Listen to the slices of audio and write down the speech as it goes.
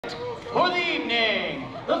for the evening.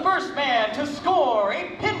 The first man to score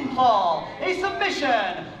a pinfall, a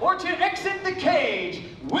submission, or to exit the cage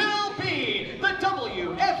will be the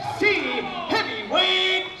WFC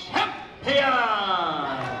Heavyweight Champion.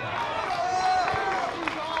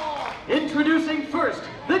 Introducing first,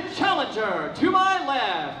 the challenger to my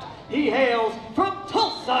left. He hails from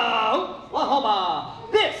Tulsa, Oklahoma.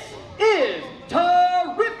 This is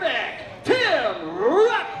terrific Tim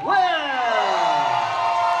Rockwell.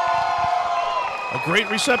 A great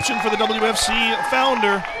reception for the WFC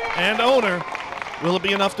founder and owner. Will it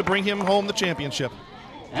be enough to bring him home the championship?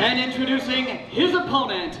 And introducing his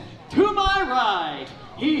opponent to my right.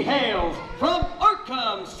 He hails from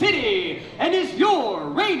Arkham City and is your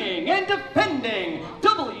reigning and defending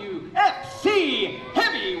WFC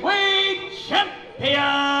Heavyweight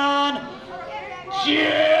Champion,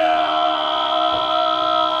 John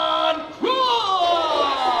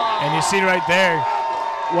Cross. And you see right there,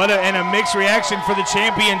 and a mixed reaction for the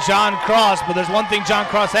champion, John Cross. But there's one thing John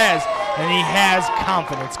Cross has, and he has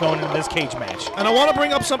confidence going into this cage match. And I want to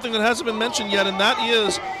bring up something that hasn't been mentioned yet, and that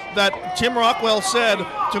is that Tim Rockwell said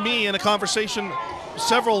to me in a conversation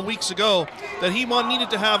several weeks ago that he needed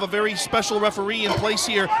to have a very special referee in place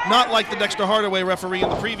here, not like the Dexter Hardaway referee in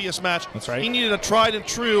the previous match. That's right. He needed a tried and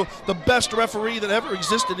true, the best referee that ever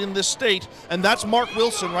existed in this state, and that's Mark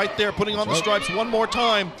Wilson right there, putting on the stripes one more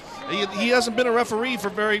time. He hasn't been a referee for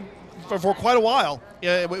quite a while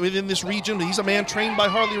within this region. He's a man trained by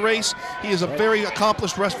Harley Race. He is a very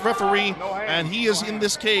accomplished referee, and he is in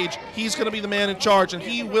this cage. He's going to be the man in charge, and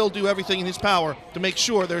he will do everything in his power to make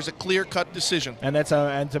sure there's a clear-cut decision. And that's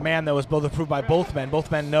a man that was both approved by both men. Both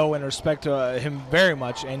men know and respect him very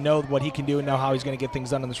much and know what he can do and know how he's going to get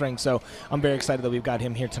things done in this ring. So I'm very excited that we've got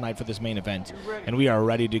him here tonight for this main event. And we are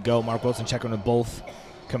ready to go. Mark Wilson checking with both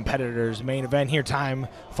competitors. Main event here, time,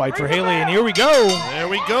 fight for Haley, and here we go. There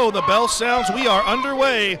we go. The bell sounds. We are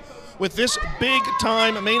underway with this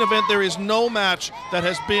big-time main event. There is no match that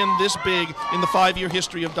has been this big in the 5-year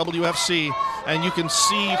history of WFC, and you can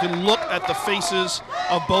see, you can look at the faces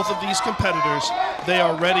of both of these competitors. They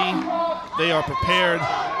are ready, they are prepared,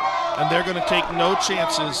 and they're going to take no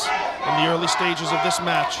chances in the early stages of this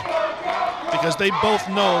match because they both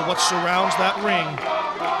know what surrounds that ring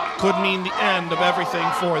could mean the end of everything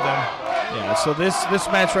for them. Yeah, so this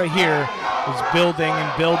match right here is building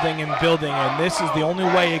and building and building, and this is the only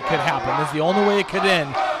way it could happen. This is the only way it could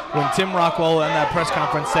end. When Tim Rockwell in that press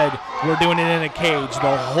conference said, we're doing it in a cage,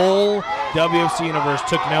 the whole WFC universe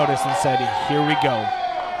took notice and said, here we go.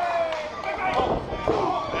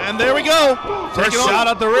 And there we go. First shot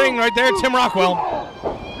at the ring right there, Tim Rockwell.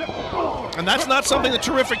 And that's not something that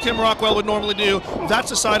terrific Tim Rockwell would normally do. That's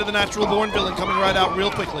the side of the natural-born villain coming right out real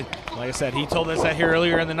quickly. Like I said, he told us that here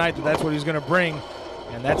earlier in the night that that's what he's going to bring,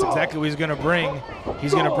 and that's exactly what he's going to bring.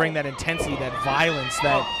 He's going to bring that intensity, that violence,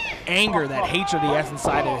 that anger, that hatred he has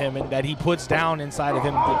inside of him and that he puts down inside of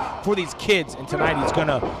him for these kids. And tonight he's going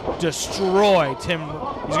to destroy Tim.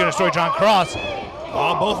 He's going to destroy John Cross.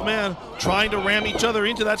 Oh, both men trying to ram each other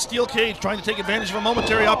into that steel cage, trying to take advantage of a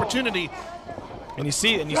momentary opportunity. And you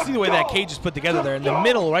see the way that cage is put together there. In the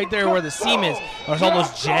middle, right there where the seam is, there's all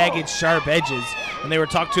those jagged, sharp edges. And they were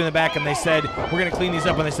talked to in the back, and they said, we're going to clean these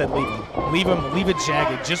up. And they said, leave them. Leave them. Leave it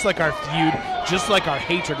jagged, just like our feud, just like our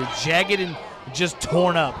hatred. It's jagged and just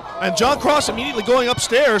torn up. And John Cross immediately going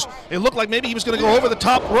upstairs. It looked like maybe he was going to go over the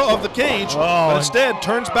top row of the cage, but instead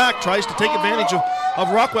turns back, tries to take advantage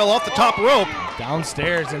of Rockwell off the top rope.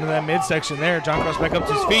 Downstairs into that midsection there. John Cross back up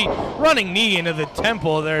to his feet. Running knee into the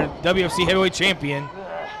temple of their WFC heavyweight champion.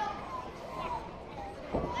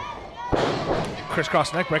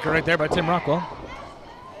 Crisscross neckbreaker right there by Tim Rockwell.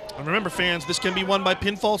 And remember, fans, this can be won by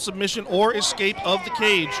pinfall, submission, or escape of the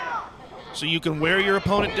cage. So you can wear your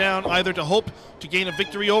opponent down either to hope to gain a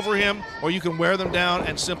victory over him, or you can wear them down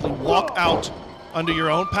and simply walk out under your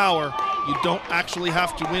own power. You don't actually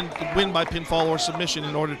have to win by pinfall or submission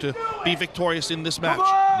in order to be victorious in this match.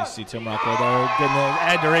 You see Tim Rockwell there getting the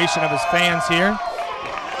adoration of his fans here.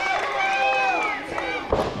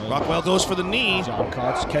 Rockwell goes for the knee. John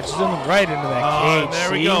Cross catches him right into that cage.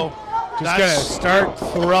 There we go. Just going to start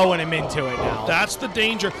throwing him into it now. That's the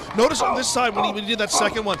danger. Notice on this side when he did that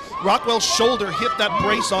second one, Rockwell's shoulder hit that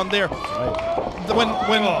brace on there. Right. When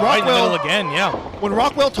Rockwell, right in the middle again, yeah. When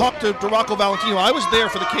Rockwell talked to Rocco Valentino, I was there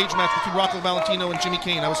for the cage match between Rocco Valentino and Jimmy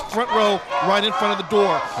Kane. I was front row, right in front of the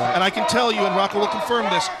door. Right. And I can tell you, and Rocco will confirm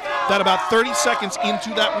this, that about 30 seconds into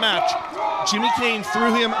that match, Jimmy Kane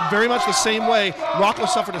threw him very much the same way. Rocco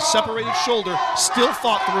suffered a separated shoulder, still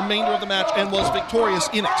fought the remainder of the match, and was victorious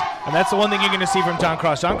in it. And that's the one thing you're going to see from John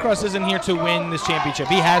Cross. John Cross isn't here to win this championship.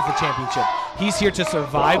 He has the championship. He's here to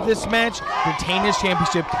survive this match, retain his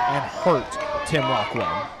championship, and hurt Tim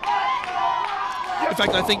Rockwell. In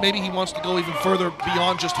fact, I think maybe he wants to go even further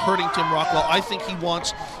beyond just hurting Tim Rockwell. I think he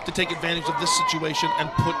wants to take advantage of this situation and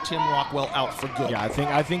put Tim Rockwell out for good. Yeah, I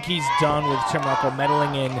think he's done with Tim Rockwell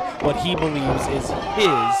meddling in what he believes is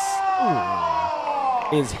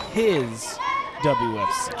his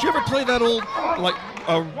WFC. Did you ever play that old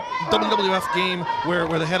WWF game where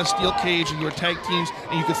they had a steel cage and you were tag teams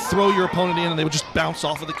and you could throw your opponent in and they would just bounce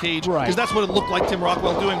off of the cage? Right. Because that's what it looked like Tim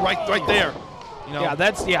Rockwell doing right there. You know?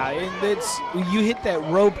 Yeah, it's you hit that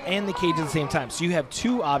rope and the cage at the same time. So you have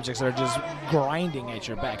two objects that are just grinding at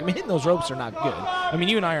your back. I mean, hitting those ropes are not good. I mean,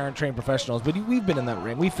 you and I aren't trained professionals, but we've been in that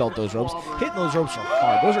ring. We felt those ropes. Hitting those ropes are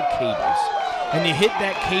hard. Those are cables. And you hit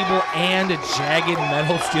that cable and a jagged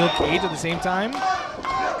metal steel cage at the same time.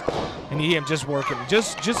 And you him just working,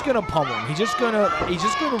 just gonna pummel him. He's just gonna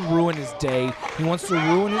ruin his day. He wants to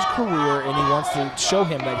ruin his career, and he wants to show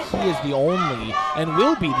him that he is the only and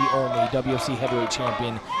will be the only WFC heavyweight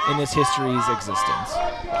champion in this history's existence.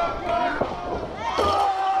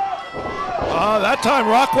 That time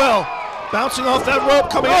Rockwell bouncing off that rope,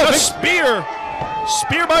 coming out a spear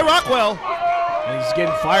by Rockwell. And he's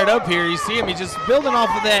getting fired up here. You see him, he's just building off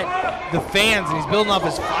of the fans, and he's building off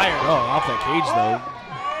his fire. Oh, off that cage though.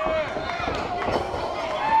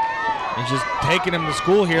 He's just taking him to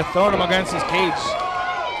school here, throwing him against his cage.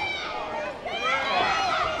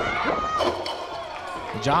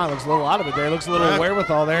 John looks a little out of it there. Looks a little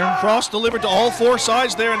wherewithal there. Cross delivered to all four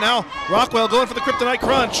sides there, and now Rockwell going for the Kryptonite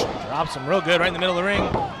Crunch. Drops him real good right in the middle of the ring.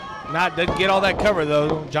 Didn't get all that cover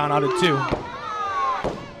though. John outed too.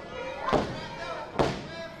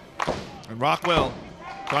 And Rockwell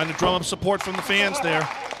trying to drum up support from the fans there.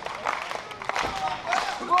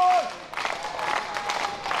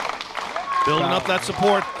 Building up that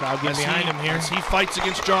support. Crowd getting behind him here. As he fights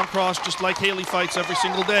against John Cross just like Haley fights every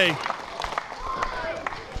single day.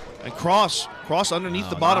 And Cross underneath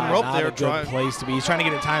the bottom rope there. Not a good place to be. He's trying to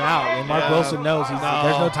get a timeout. And Mark Wilson knows there's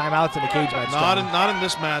no timeouts in the cage match. Not in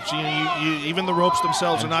this match. Even the ropes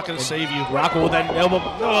themselves are not going to save you. Rockwell with that elbow,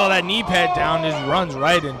 that knee pad down, just runs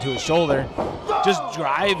right into his shoulder. Just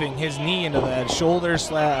driving his knee into that shoulder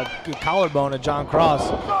collarbone of John Cross.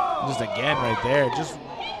 Just again right there. Just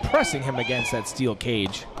pressing him against that steel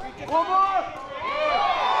cage. You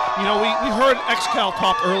know, we heard Excal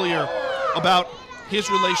talk earlier about his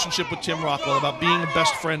relationship with Tim Rockwell, about being a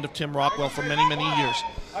best friend of Tim Rockwell for many, many years.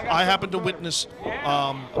 I happened to witness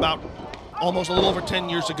about almost a little over 10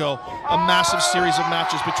 years ago a massive series of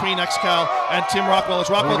matches between Excal and Tim Rockwell as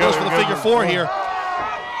Rockwell goes for the figure four here.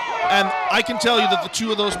 And I can tell you that the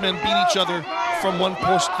two of those men beat each other from one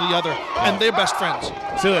post to the other, and they're best friends.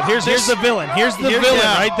 So here's the villain. Here's the villain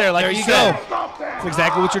right there, like you said. That's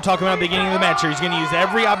exactly what you're talking about at the beginning of the match here. He's going to use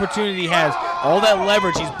every opportunity he has, all that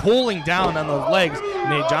leverage. He's pulling down on those legs.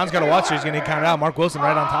 And John's got to watch here. He's going to get counted out. Mark Wilson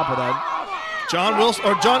right on top of that.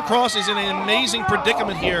 John Cross is in an amazing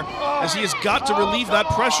predicament here as he has got to relieve that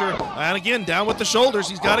pressure. And again, down with the shoulders.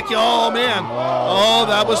 He's got to kill. Oh man! Oh,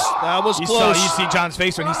 that was close. You see John's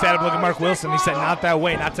face when he sat up looking at Mark Wilson. He said, "Not that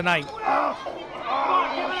way, not tonight."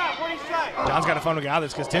 John's got to find a way out of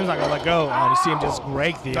this because Tim's not going to let go. And you see him just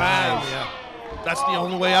break the eyes. Yeah. That's the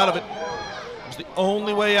only way out of it. It's the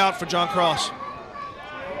only way out for John Cross.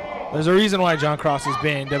 There's a reason why John Cross has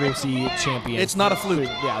been WFC champion. It's not a fluke.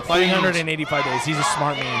 Yeah, 385 days. He's a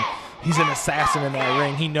smart man. He's an assassin in that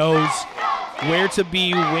ring. He knows where to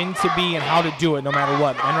be, when to be, and how to do it no matter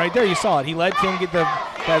what. And right there you saw it. He let Tim get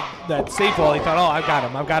that safe ball. He thought, I've got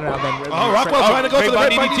him. Rockwell trying to go for the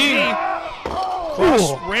great DDT.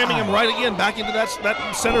 Cross ramming him right again back into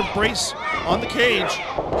that center brace on the cage.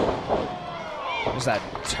 There's that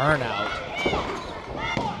turnout.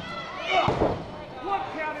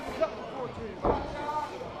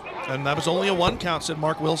 And that was only a 1 count, said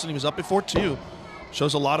Mark Wilson. He was up before 2.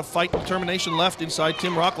 Shows a lot of fight and determination left inside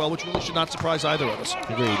Tim Rockwell, which really should not surprise either of us.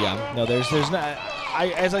 Agreed, yeah. No, there's not.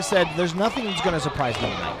 As I said, there's nothing that's going to surprise me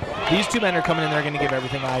tonight. These two men are coming in. They're going to give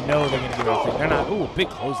everything. I know they're going to give everything. They're not. Ooh, big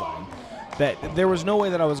clothesline. That there was no way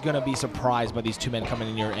that I was going to be surprised by these two men coming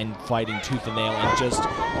in here and fighting tooth and nail and just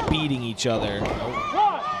beating each other.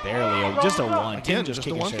 Barely. Just a 1. Again, just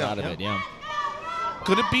kicking straight out of it. Yeah.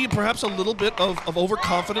 Could it be perhaps a little bit of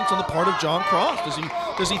overconfidence on the part of John Cross?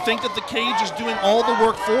 Does he think that the cage is doing all the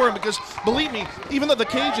work for him? Because believe me, even though the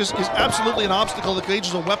cage is absolutely an obstacle, the cage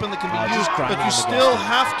is a weapon that can be used, but you still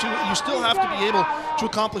have to be able to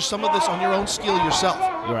accomplish some of this on your own skill yourself.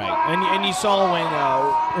 Right, and you saw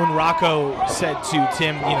when Rocco said to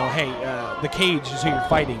Tim, hey, the cage is who you're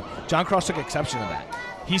fighting. John Cross took exception to that.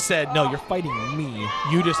 he said, no, you're fighting me.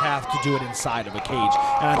 You just have to do it inside of a cage.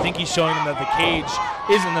 And I think he's showing him that the cage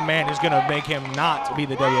isn't the man who's going to make him not be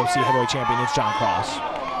the WFC heavyweight champion. It's John Cross.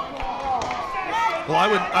 Well,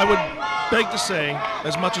 I would beg to say,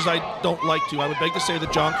 as much as I don't like to, I would beg to say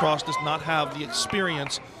that John Cross does not have the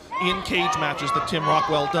experience in cage matches that Tim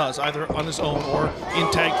Rockwell does, either on his own or in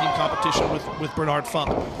tag team competition with Bernard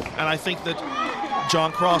Funk. And I think that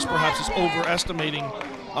John Cross perhaps is underestimating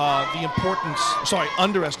the importance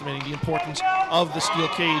of the steel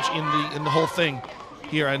cage in the whole thing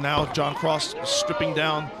here. And now John Cross is stripping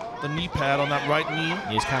down the knee pad on that right knee.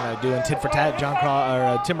 He's kind of doing tit for tat.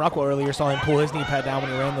 Tim Rockwell earlier saw him pull his knee pad down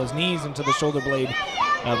when he ran those knees into the shoulder blade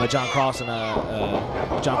of John Cross, and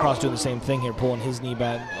John Cross doing the same thing here, pulling his knee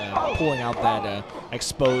pad, pulling out that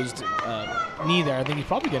exposed knee there. I think he's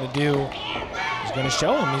probably going to do. He's going to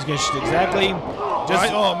show him. He's going to exactly.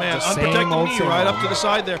 Just oh man, unprotected knee right up to the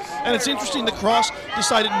side there. And it's interesting that Cross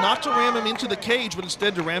decided not to ram him into the cage, but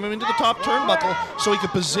instead to ram him into the top turnbuckle so he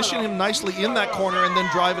could position him nicely in that corner and then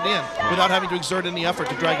drive it in without having to exert any effort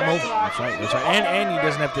to drag him over. That's right. And he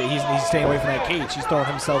doesn't have to, he's staying away from that cage. He's throwing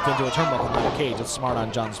himself into a turnbuckle, not a cage. It's smart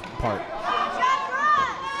on John's part.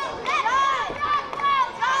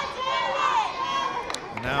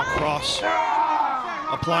 Now Cross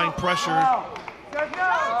applying pressure to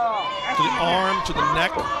the arm, to the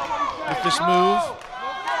neck with this move.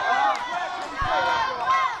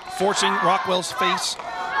 Forcing Rockwell's face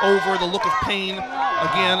over the look of pain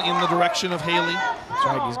again in the direction of Haley. That's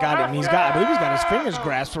right, he's got him. I believe he's got his fingers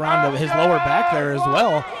grasped around his lower back there as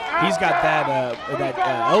well. He's got that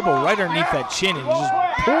elbow right underneath that chin, and he's just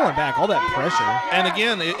pulling back all that pressure. And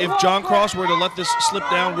again, if John Cross were to let this slip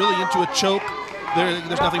down really into a choke,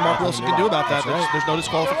 there's nothing Mark Wilson can do about that. There's no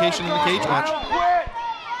disqualification in the cage match.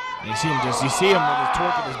 You see him with his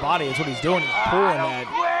torque in his body. That's what he's doing. He's pulling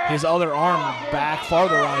his other arm back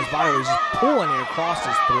farther around his body. He's just pulling it across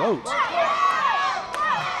his throat.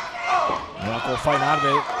 Rockwell fighting out of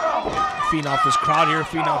it, feeding off this crowd here,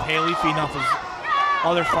 feeding off Haley, feeding off his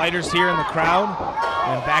other fighters here in the crowd,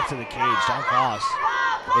 and back to the cage. John Cross.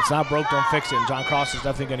 It's not broke, don't fix it. And John Cross is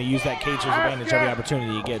definitely going to use that cage to his advantage every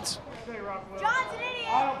opportunity he gets. John's an idiot.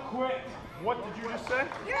 I don't quit. What did you just say?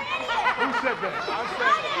 You're an idiot. Who said that? I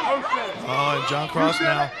said it. Who said it? Oh, and John Cross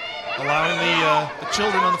now allowing the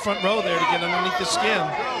children on the front row there to get underneath the skin.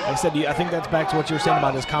 Like I said, I think that's back to what you were saying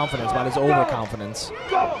about his confidence, about his overconfidence.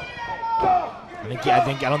 I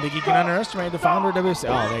don't think you can underestimate the founder of WFC.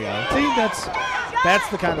 Oh, there you go. See, that's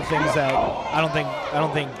the kind of things that I don't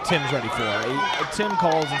think Tim's ready for. Tim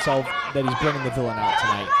calls himself that he's bringing the villain out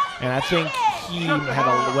tonight, and I think he would have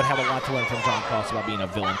a lot to learn from John Cross about being a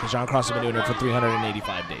villain, because John Cross has been doing it for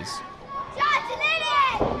 385 days.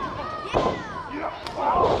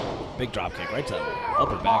 Big drop kick right to the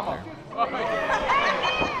upper back there. A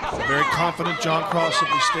very confident John Cross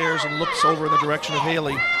simply stares and looks over in the direction of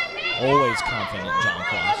Haley. Always confident John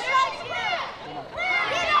Cross.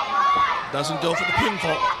 Doesn't go for the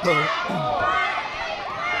pinfall.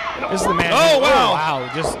 This is the man. Oh, wow. Wow.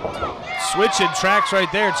 Just switching tracks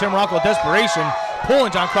right there. Tim Rockwell, desperation,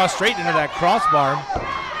 pulling John Cross straight into that crossbar.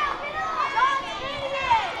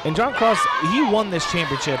 And John Cross, he won this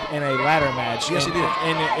championship in a ladder match. Yes, he did.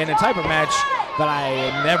 In a type of match that I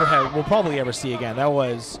will probably ever see again. That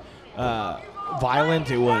was violent.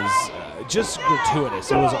 It was just gratuitous.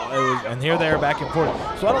 It was, and here they are back and forth.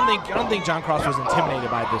 So I don't think John Cross was intimidated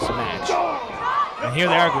by this match. And here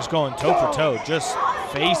they are just going toe for toe, just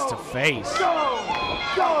face to face.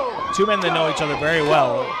 Two men that know each other very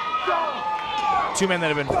well. Two men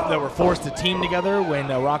that were forced to team together when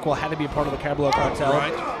Rockwell had to be a part of the Caballero cartel,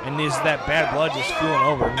 right. And is that bad blood just spewing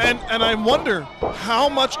over. And I wonder how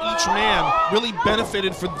much each man really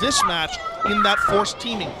benefited for this match in that forced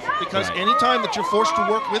teaming, because anytime that you're forced to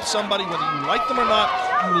work with somebody, whether you like them or not,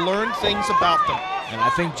 you learn things about them. And I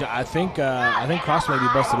think Cross may be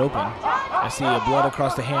busted open. I see blood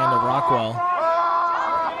across the hand of Rockwell.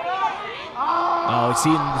 Oh,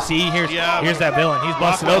 see, here's that villain. He's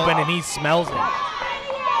busted open and he smells it.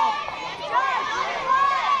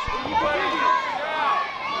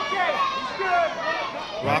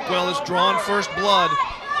 Rockwell has drawn first blood,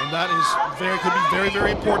 and that could be very,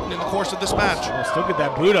 very important in the course of this match. We'll still get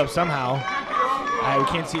that boot up somehow. We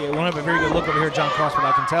can't see it. We don't have a very good look over here, John Cross, but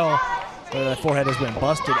I can tell that forehead has been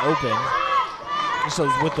busted open. Just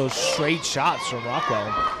with those straight shots from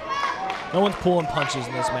Rockwell. No one's pulling punches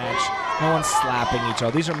in this match. No one's slapping each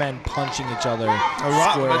other. These are men punching each other.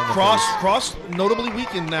 Cross notably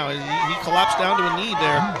weakened now. He collapsed down to a knee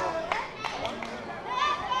there.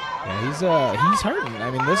 Yeah, he's hurting.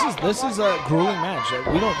 I mean, this is a grueling match.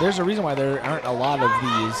 There's a reason why there aren't a lot of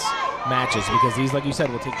these matches because these, like you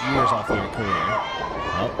said, will take years off their career.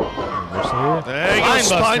 Oh, reversal here. There you go,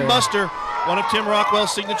 spine buster. One of Tim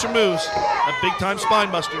Rockwell's signature moves. A big-time spine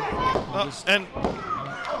buster. And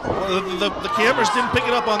the cameras didn't pick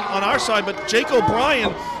it up on our side, but Jake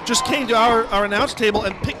O'Brien just came to our announce table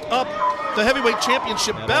and picked up the heavyweight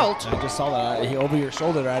championship belt. I just saw that over your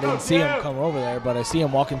shoulder. I didn't see him come over there, but I see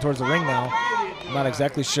him walking towards the ring now. I'm not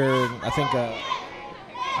exactly sure. I think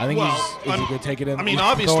he could take it in. I mean,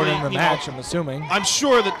 obviously, in the match. I'm assuming. I'm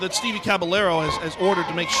sure that Stevie Caballero has ordered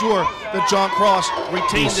to make sure that John Cross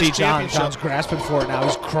retains his championship. John's grasping for it now.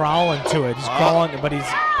 He's crawling to it. He's crawling, but he's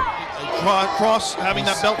Cross having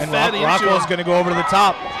that belt fed into. Rockwell's going to go over to the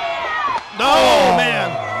top. No, man!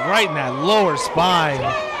 Right in that lower spine.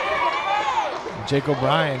 And Jake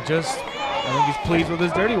O'Brien I think he's pleased with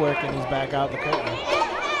his dirty work, and he's back out the curtain.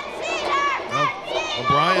 Well,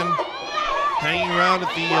 O'Brien hanging around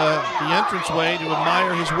at the entranceway to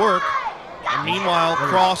admire his work. And meanwhile,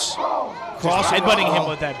 Cross headbutting him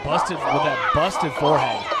with that busted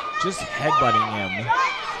forehead. Just headbutting him.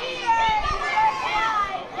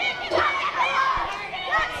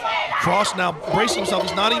 Cross now bracing himself.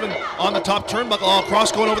 He's not even on the top turnbuckle. Oh,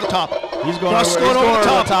 Cross going over the top. He's going over the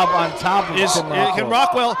top. On top of Can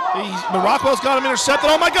Rockwell? Rockwell's got him intercepted.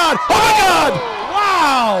 Oh my God! Oh my God!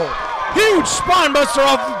 Wow! Huge spine buster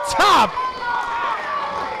off the top.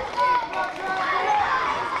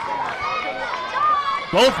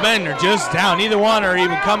 Both men are just down. Neither one are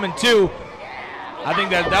even coming to. I think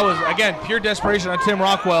that was, again, pure desperation on Tim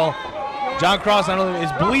Rockwell. John Cross not only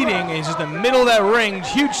is bleeding, and he's just in the middle of that ring.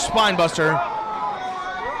 Huge spine buster.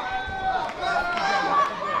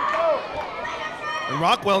 And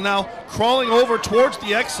Rockwell now crawling over towards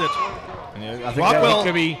the exit. I think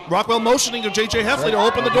Rockwell motioning to J.J. Heffley to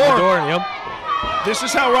open the door. Yep. This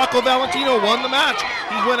is how Rocco Valentino won the match.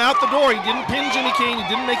 He went out the door. He didn't pin Jimmy Kane. He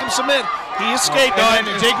didn't make him submit. He escaped. And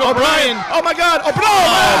Jake O'Brien. Oh my God!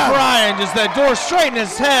 O'Brien, just that door straight in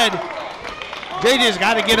his head. JJ's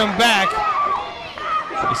got to get him back.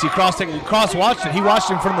 You see Cross watched it. He watched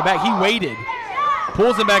him from the back. He waited.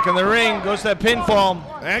 Pulls him back in the ring. Goes to that pinfall.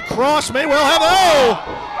 And Cross may well have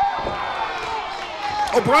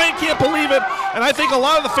O'Brien can't believe it, and I think a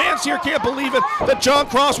lot of the fans here can't believe it that John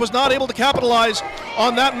Cross was not able to capitalize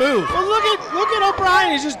on that move. Well, look at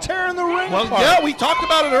O'Brien. He's just tearing the ring apart. Yeah, we talked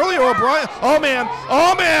about it earlier. O'Brien. Oh man!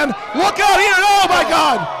 Look out here! Oh my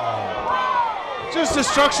God! Just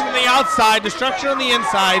destruction on the outside, destruction on the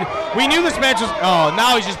inside. We knew this match was. Oh,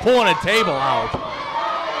 now he's just pulling a table out.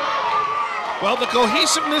 Well, the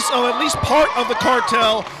cohesiveness of at least part of the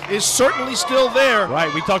cartel is certainly still there. Right,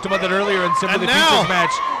 we talked about that earlier in Simply the Future's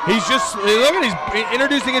match. He's just, look at, he's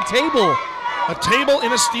introducing a table. A table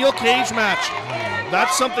in a steel cage match.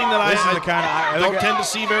 That's something that I don't tend to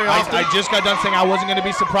see very often. I just got done saying I wasn't going to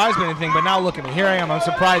be surprised by anything, but now look at me. Here I am. I'm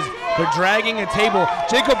surprised. They're dragging a table.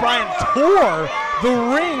 Jake O'Brien tore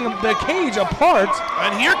the cage apart.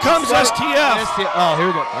 And here comes STF. Oh, here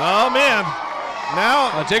we go. Oh, man.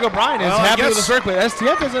 Now, Jake O'Brien is happy with his work, but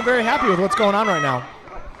STF isn't very happy with what's going on right now.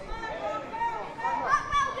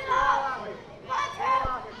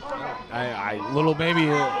 Maybe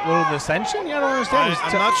a little dissension. Yeah, I don't understand.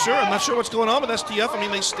 I'm not sure. I'm not sure what's going on with STF. I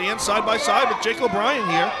mean, they stand side by side with Jake O'Brien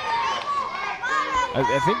here. I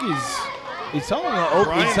think he's telling him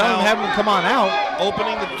have him come on out,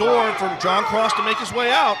 opening the door for John Cross to make his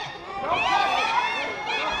way out.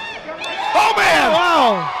 Oh man!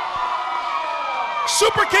 Wow!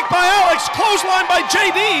 Super kick by Alex, clothesline by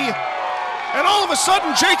JD, and all of a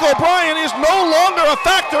sudden Jake O'Brien is no longer a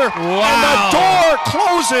factor, and the door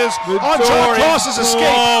closes on John Cross's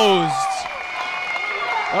escape.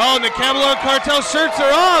 Oh, and the Caballero Cartel shirts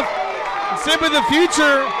are off. Simply the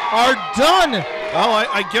Future are done. Oh,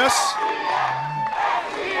 I guess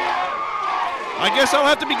I'll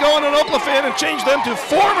have to be going on Oklafan and change them to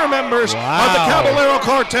former members of the Caballero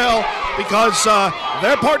Cartel, because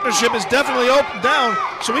their partnership is definitely open down.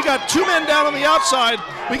 So we got 2 men down on the outside.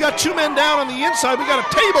 We got 2 men down on the inside. We got a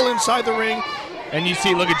table inside the ring. And you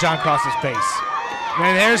see, look at John Cross's face.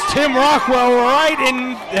 And there's Tim Rockwell right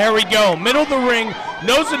in, there we go, middle of the ring,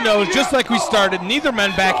 nose to nose, just like we started. Neither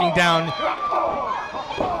man backing down.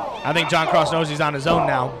 I think John Cross knows he's on his own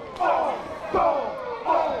now.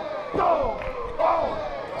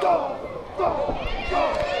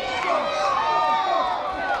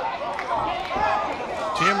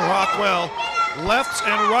 Tim Rockwell, lefts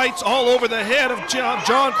and rights all over the head of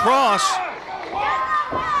John Cross.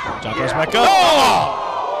 John Cross back up.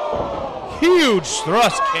 Oh! Huge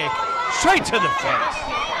thrust kick straight to the face.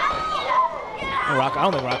 I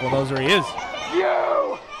don't think Rockwell knows where he is.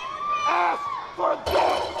 You asked for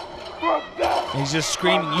this from them. He's just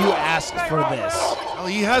screaming, "You asked for this." Well,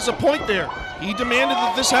 he has a point there. He demanded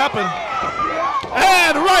that this happen.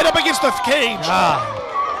 And right up against the cage. God.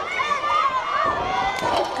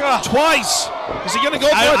 Twice. Is he going to go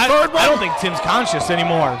for a third one? I don't think Tim's conscious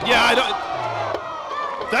anymore. Yeah, I don't.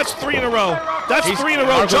 That's 3 in a row. That's 3 in a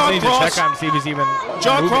row. John Cross. Check on him, see if he's even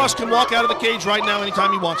John moving. Cross can walk out of the cage right now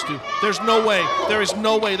anytime he wants to. There's no way. There is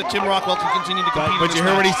no way that Tim Rockwell can continue to compete. But you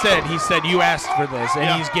heard what he said. He said, "You asked for this," and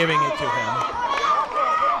he's giving it to him.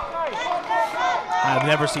 I've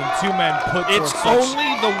never seen 2 men put. It's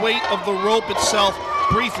only the weight of the rope itself,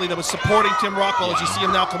 briefly, that was supporting Tim Rockwell. As you see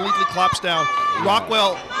him now completely collapse down.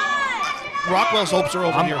 Rockwell's hopes are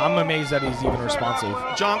over here. I'm amazed that he's even responsive.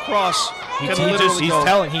 John Cross He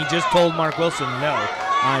just told Mark Wilson, "No,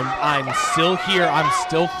 I'm still here. I'm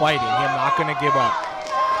still fighting. I'm not going to give up."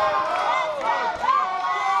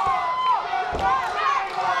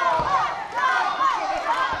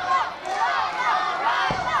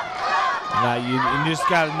 Now you just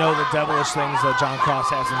got to know the devilish things that John Cross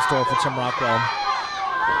has in store for Tim Rockwell.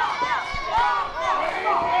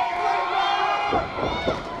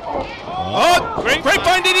 Oh,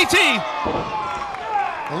 grapevine DDT.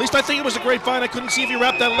 At least I think it was a grapevine. I couldn't see if he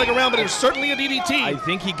wrapped that leg around, but it was certainly a DDT. I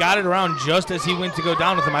think he got it around just as he went to go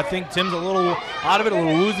down with him. I think Tim's a little out of it, a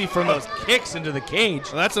little woozy from those kicks into the cage.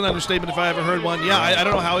 Well, that's an understatement if I ever heard one. Yeah, I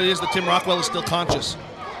don't know how it is that Tim Rockwell is still conscious.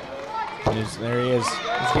 There he is.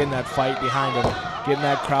 He's getting that fight behind him, getting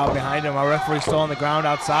that crowd behind him. Our referee's still on the ground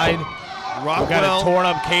outside. Rockwell. We've got a torn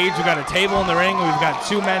up cage. We've got a table in the ring. We've got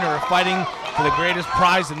 2 men who are fighting for the greatest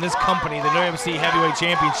prize in this company, the WFC Heavyweight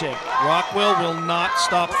Championship. Rockwell will not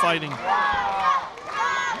stop fighting.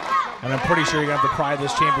 And I'm pretty sure you're going to have to pry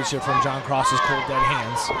this championship from John Cross's cold, dead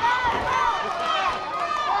hands.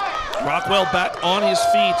 Rockwell back on his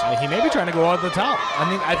feet. He may be trying to go out the top.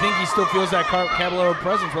 I think he still feels that Caballero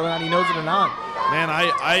presence, whether or not he knows it or not. Man,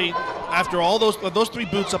 I after all those 3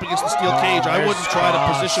 boots up against the steel cage, I wouldn't try to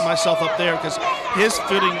position myself up there because his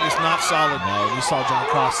footing is not solid. No, you saw John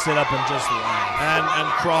Cross sit up and just laugh. And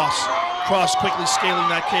Cross quickly scaling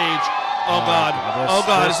that cage. Oh God!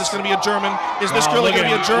 Is this going to be a German? Is this really going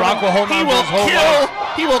to be a German?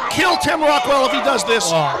 He will kill Tim Rockwell if he does this.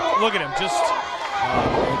 Oh, look at him, just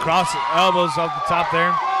Cross elbows off the top there.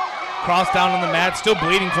 Cross down on the mat, still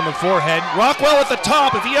bleeding from the forehead. Rockwell at the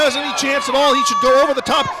top. If he has any chance at all, he should go over the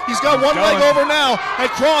top. He's got one leg over now. And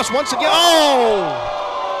Cross once again. Oh!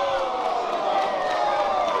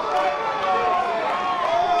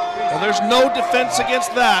 Well, there's no defense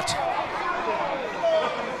against that.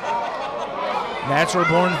 Natural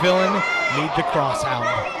born villain, meet the Cross Hound.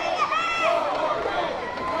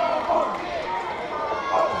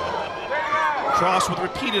 Cross with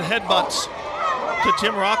repeated headbutts to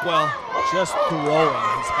Tim Rockwell. Just throwing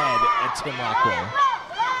his head at Tim Rockwell.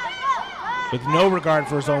 With no regard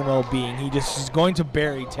for his own well-being, he just is going to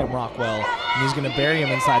bury Tim Rockwell, and he's going to bury him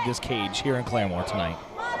inside this cage here in Claremore tonight.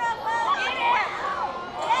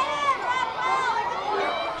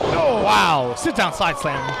 Oh, wow. Sit down side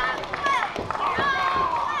slam.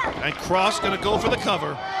 And Cross going to go for the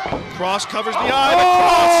cover. Cross covers the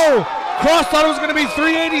eye. Cross thought it was going to be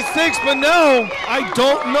 386, but no. I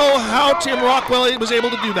don't know how Tim Rockwell was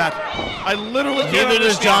able to do that. I literally can't Neither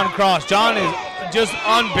does understand. John Cross. John is just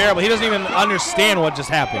unbearable. He doesn't even understand what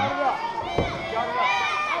just happened.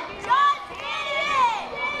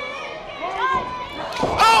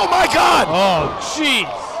 Oh, my God. Oh, jeez.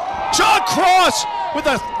 John Cross with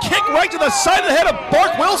a kick right to the side of the head of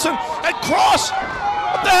Mark Wilson. And Cross,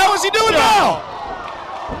 what the hell is he doing now?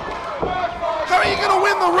 How are you going to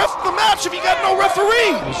win the match if you got no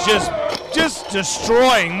referee? He's just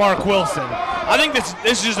destroying Mark Wilson. I think this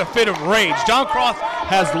is just a fit of rage. John Cross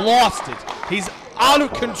has lost it. He's out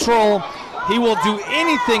of control. He will do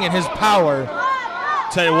anything in his power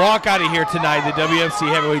to walk out of here tonight, the WFC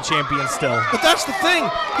Heavyweight Champion still. But that's the thing.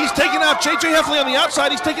 He's taking out J.J. Heffley on the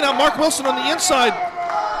outside. He's taking out Mark Wilson on the inside.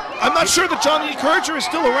 I'm not sure that John the Encourager is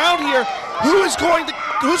still around here. Who's going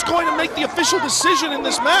to make the official decision in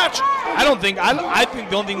this match? I think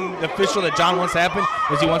the only thing official that John wants to happen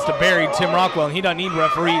is he wants to bury Tim Rockwell, and he doesn't need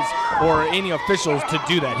referees or any officials to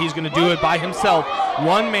do that. He's going to do it by himself,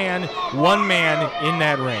 one man in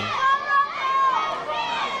that ring.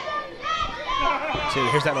 See,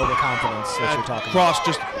 here's that overconfidence that you're talking about.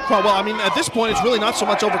 Well, I mean, at this point, it's really not so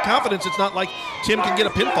much overconfidence. It's not like Tim can get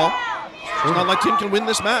a pinfall. It's not like Tim can win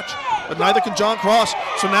this match, but neither can John Cross.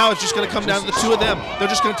 So now it's just going to come down to the 2 of them. They're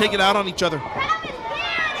just going to take it out on each other.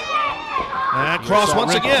 And Cross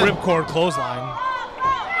once again. Ripcord clothesline.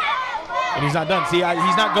 And he's not done. See,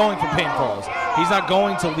 he's not going for pinfalls. He's not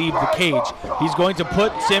going to leave the cage. He's going to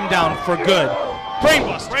put Tim down for good.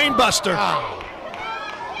 Brainbuster. Brainbuster.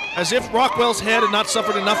 as if Rockwell's head had not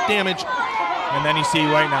suffered enough damage. And then you see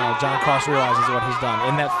right now, John Cross realizes what he's done.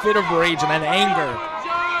 In that fit of rage and that anger,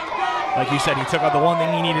 like you said, he took out the one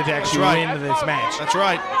thing he needed to actually win this match. That's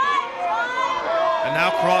right. And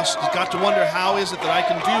now Cross has got to wonder, how is it that I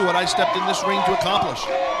can do what I stepped in this ring to accomplish?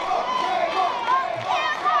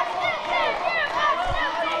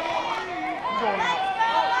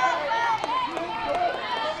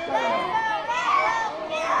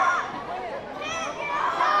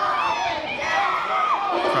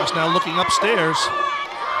 Cross now looking upstairs.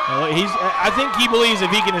 I think he believes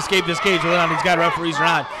if he can escape this cage, whether or not he's got referees or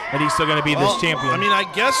not, that he's still going to be this champion. I mean, I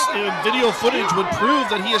guess video footage would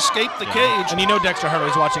prove that he escaped the cage. And you know Dexter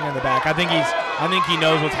Hartley's watching in the back. I think he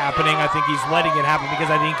knows what's happening. I think he's letting it happen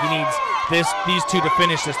because I think he needs these two to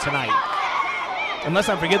finish this tonight.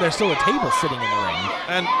 Unless I forget, there's still a table sitting in the ring.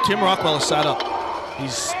 And Tim Rockwell is sat up.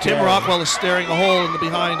 Tim Rockwell is staring a hole in the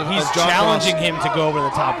behind of John Cross. He's challenging him to go over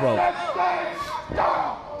the top rope.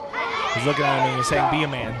 He's looking at him and he's saying, be a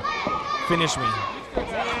man. Finish me.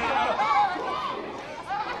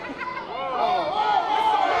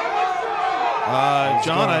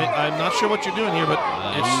 John, I'm not sure what you're doing here, but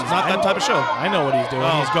it's not that type of show. I know what he's doing.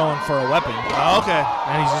 He's going for a weapon. Okay.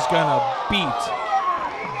 And he's just going to beat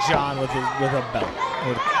John with a belt.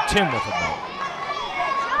 Or Tim with a belt.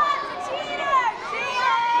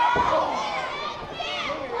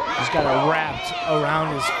 He's got it wrapped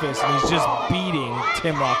around his fist, and he's just beating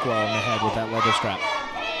Tim Rockwell in the head with that leather strap.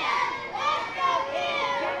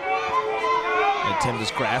 And Tim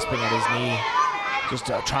just grasping at his knee, just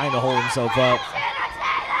trying to hold himself up.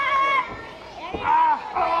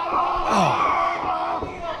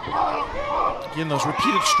 Again, those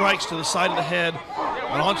repeated strikes to the side of the head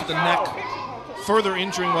and onto the neck, further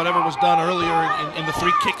injuring whatever was done earlier in the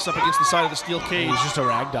 3 kicks up against the side of the steel cage. He's just a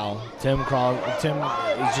rag doll. Tim is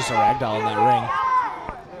just a rag doll in that ring.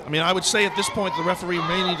 I mean, I would say at this point the referee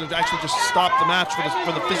may need to actually just stop the match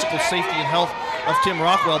for the physical safety and health of Tim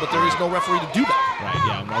Rockwell, but there is no referee to do that. Right,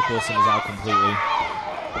 yeah, Mark Wilson is out completely.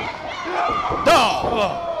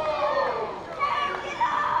 Oh!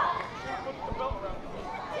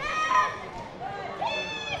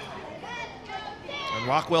 And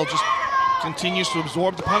Rockwell just continues to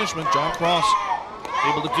absorb the punishment. John Cross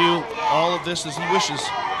able to do all of this as he wishes.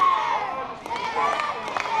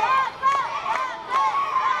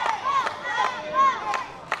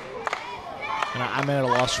 And I'm at a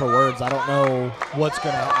loss for words. I don't know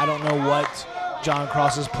I don't know what John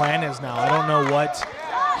Cross's plan is now. I don't know what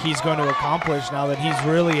he's going to accomplish now that he's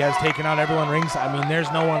really has taken out everyone ringside. I mean, there's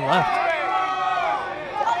no one left.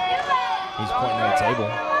 He's pointing at the table.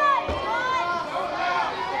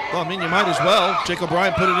 Well, I mean, you might as well. Jake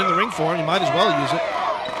O'Brien put it in the ring for him. You might as well use it.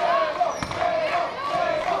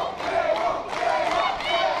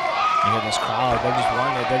 You hear this crowd. They're just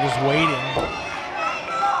wanting it. They're just waiting.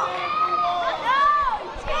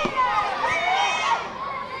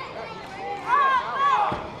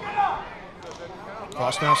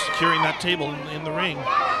 Cross now securing that table in the ring.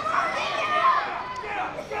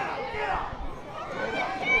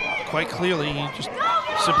 Quite clearly, he just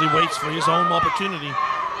simply waits for his own opportunity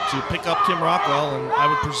to pick up Tim Rockwell and, I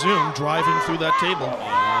would presume, drive him through that table.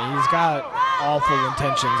 Yeah, he's got awful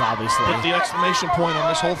intentions, obviously. Put the exclamation point on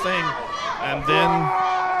this whole thing, and then,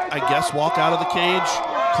 I guess, walk out of the cage,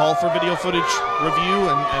 call for video footage review,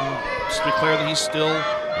 and just declare that he's still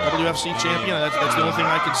WFC champion. That's the only thing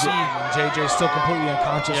I could see. JJ's still completely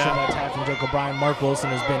unconscious from that attack from Jake O'Brien. Mark Wilson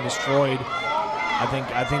has been destroyed. I think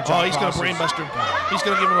John he's going to brainbuster. He's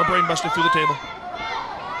going to give him a brainbuster through the table.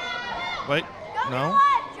 Wait, no.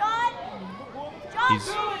 He's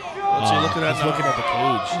looking at the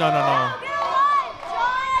cage. No.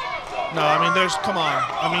 No, I mean, come on.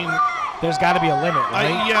 I mean, there's got to be a limit,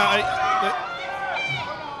 right?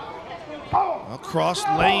 Cross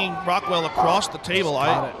laying Rockwell across the table.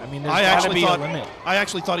 I actually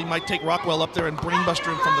thought he might take Rockwell up there and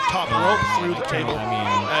brainbuster him from the top rope through the table.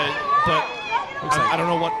 But I don't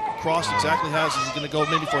know what Cross exactly has. Is he going to go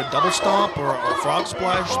maybe for a double stomp or a frog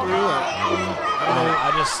splash through? I don't know.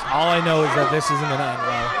 All I know is that this isn't going to end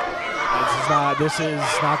well. This is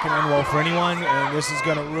not going to end well for anyone, and this is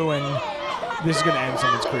going to end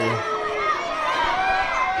someone's career.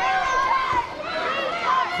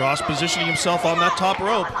 Cross positioning himself on that top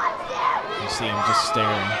rope. You see him just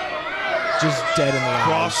staring. Just dead in the eyes.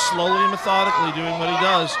 Cross slowly and methodically doing what he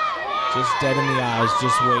does. Just dead in the eyes,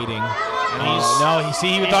 just waiting. And he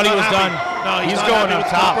thought he was done. No, he's going up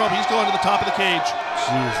top. Rope. He's going to the top of the cage.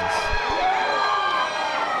 Jesus.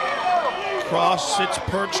 Cross sits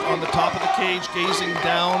perched on the top of the cage, gazing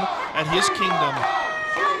down at his kingdom.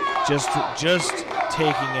 Just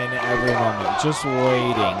taking in every moment, just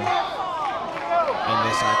waiting. And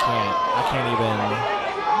this, I can't even.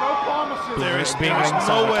 There is being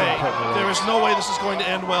no way this is going to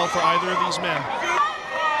end well for either of these men.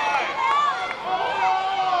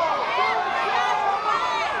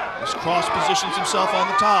 As Cross positions himself on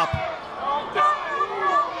the top.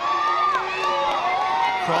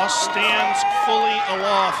 Cross stands fully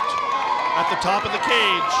aloft at the top of the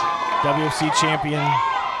cage. WFC champion,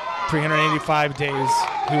 385 days.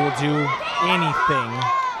 He will do anything.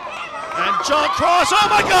 And John Cross, oh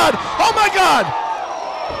my God! Oh my God!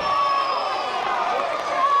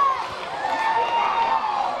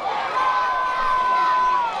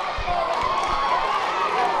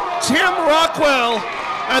 Tim Rockwell,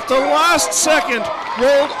 at the last second,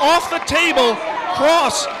 rolled off the table.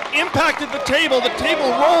 Cross impacted the table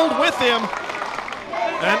rolled with him,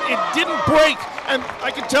 and it didn't break. And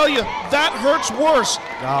I can tell you, that hurts worse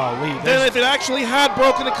than if it actually had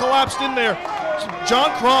broken and collapsed in there.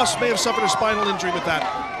 John Cross may have suffered a spinal injury with that.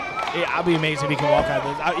 Yeah, I'll be amazed if he can walk out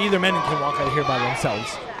of this. Either men can walk out of here by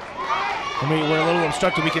themselves. I mean, we're a little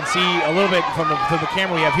obstructed. We can see a little bit from the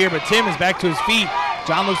camera we have here, but Tim is back to his feet.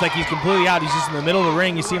 John looks like he's completely out. He's just in the middle of the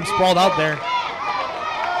ring. You see him sprawled out there.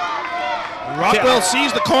 Rockwell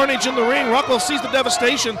sees the carnage in the ring. Rockwell sees the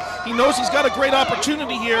devastation. He knows he's got a great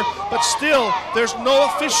opportunity here, but still, there's no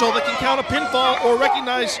official that can count a pinfall or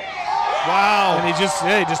recognize. Wow. And look,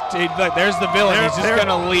 there's the villain. He's just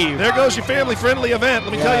going to leave. There goes your family-friendly event,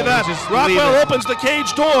 let me tell you that. Rockwell opens the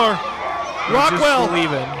cage door. Rockwell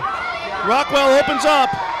opens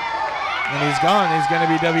up. And he's gone. He's going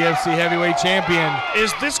to be WFC heavyweight champion.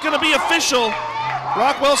 Is this going to be official?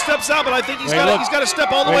 Rockwell steps out, but I think he's got to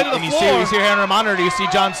step all the way to the floor. You see here on our monitor, you see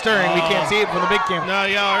John stirring. We can't see it from the big camera. No,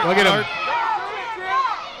 yeah. Look at him.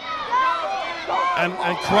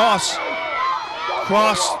 And Cross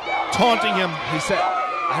taunting him.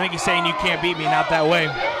 I think he's saying, you can't beat me, not that way.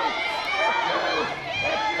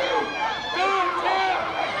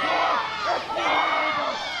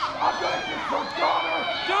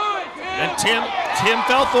 And Tim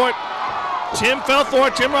fell for it.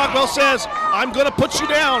 Tim Rockwell says, I'm going to put you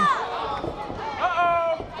down.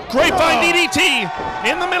 Grapevine DDT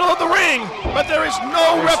in the middle of the ring, but there is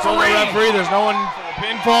no referee. There's no one for the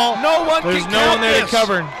pinfall. There's no one there to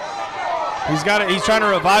cover. He's trying to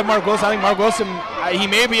revive Mark Wilson. I think Mark Wilson, he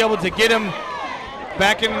may be able to get him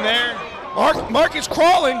back in there. Mark is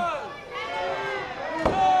crawling.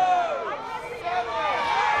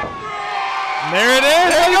 And there it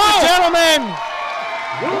is, ladies and gentlemen.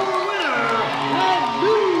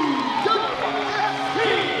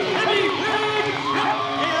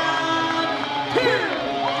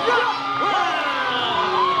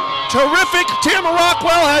 Terrific. Tim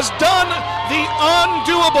Rockwell has done the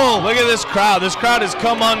undoable. Look at this crowd. This crowd has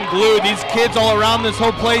come unglued. These kids all around this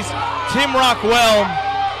whole place. Tim Rockwell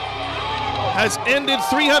has ended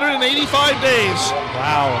 385 days.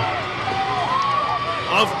 Wow.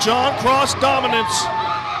 Of John Cross dominance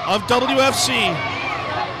of WFC.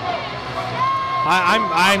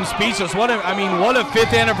 I'm speechless. What a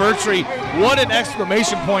fifth anniversary. What an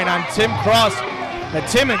exclamation point on Tim Cross. The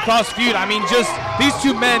Tim and Cross feud. I mean, just these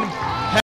two men